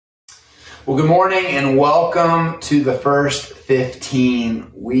Well, good morning and welcome to the first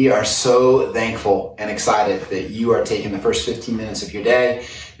 15. We are so thankful and excited that you are taking the first 15 minutes of your day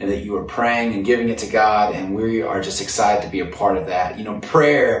and that you are praying and giving it to God, and we are just excited to be a part of that. You know,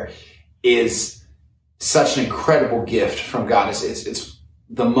 prayer is such an incredible gift from God. It's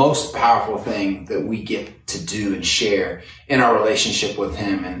the most powerful thing that we get to do and share in our relationship with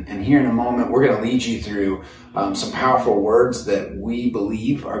Him. And here in a moment, we're going to lead you through some powerful words that we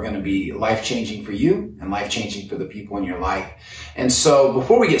believe are going to be life-changing for you and life-changing for the people in your life. And so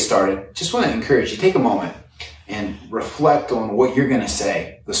before we get started, just want to encourage you, take a moment and reflect on what you're going to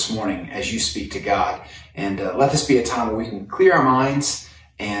say this morning as you speak to God. And let this be a time where we can clear our minds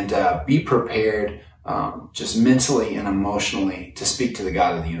and be prepared just mentally and emotionally to speak to the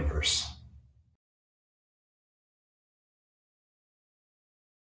God of the universe.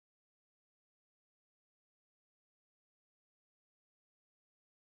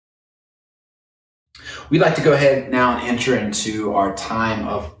 We'd like to go ahead now and enter into our time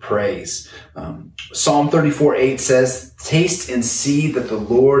of praise. Psalm 34:8 says, "Taste and see that the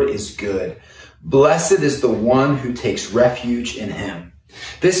Lord is good. Blessed is the one who takes refuge in Him."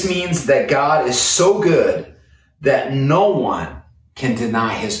 This means that God is so good that no one can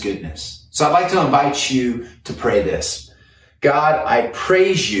deny His goodness. So I'd like to invite you to pray this. God, I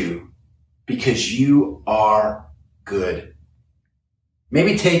praise you because you are good.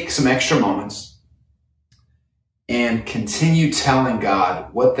 Maybe take some extra moments and continue telling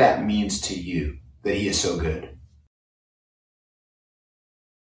God what that means to you, that He is so good.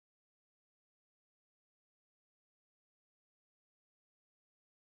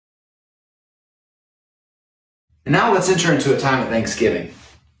 And now let's enter into a time of thanksgiving.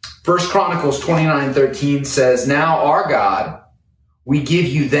 1 Chronicles 29:13 says, "Now our God, we give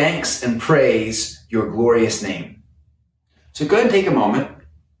you thanks and praise your glorious name." So go ahead and take a moment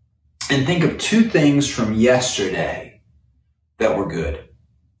and think of two things from yesterday that were good,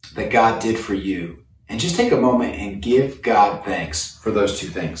 that God did for you. And just take a moment and give God thanks for those two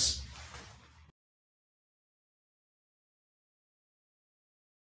things.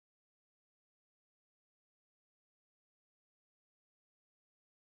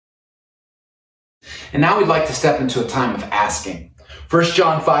 And now we'd like to step into a time of asking. 1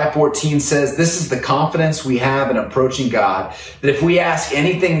 John 5:14 says, "This is the confidence we have in approaching God, that if we ask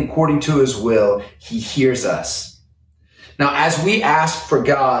anything according to His will, He hears us." Now, as we ask for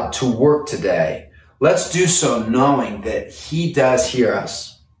God to work today, let's do so knowing that He does hear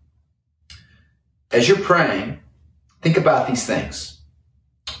us. As you're praying, think about these things.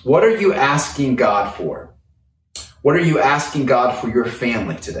 What are you asking God for? What are you asking God for your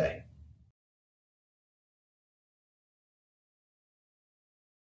family today?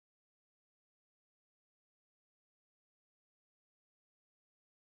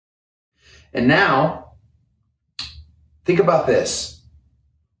 And now, think about this.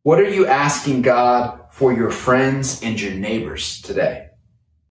 What are you asking God for your friends and your neighbors today?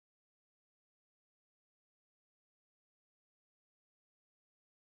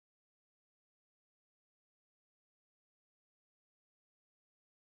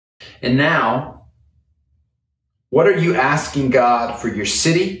 And now, what are you asking God for your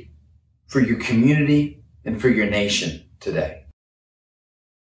city, for your community, and for your nation today?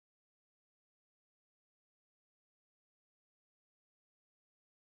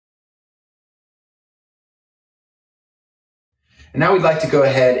 And now we'd like to go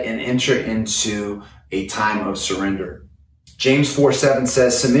ahead and enter into a time of surrender. James 4:7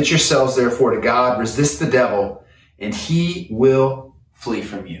 says, "Submit yourselves therefore to God, resist the devil, and he will flee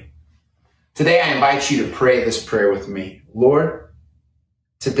from you." Today I invite you to pray this prayer with me. Lord,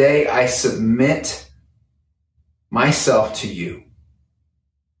 today I submit myself to you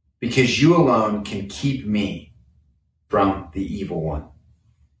because you alone can keep me from the evil one.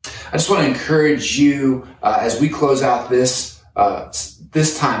 I just want to encourage you as we close out this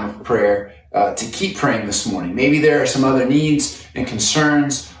time of prayer to keep praying this morning. Maybe there are some other needs and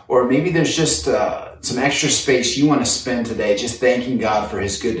concerns, or maybe there's just some extra space you want to spend today just thanking God for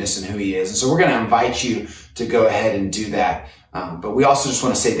His goodness and who He is. And so we're going to invite you to go ahead and do that. But we also just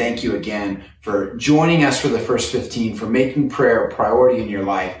want to say thank you again for joining us for the first 15, for making prayer a priority in your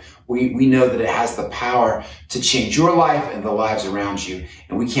life. We know that it has the power to change your life and the lives around you,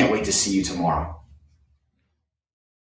 and we can't wait to see you tomorrow.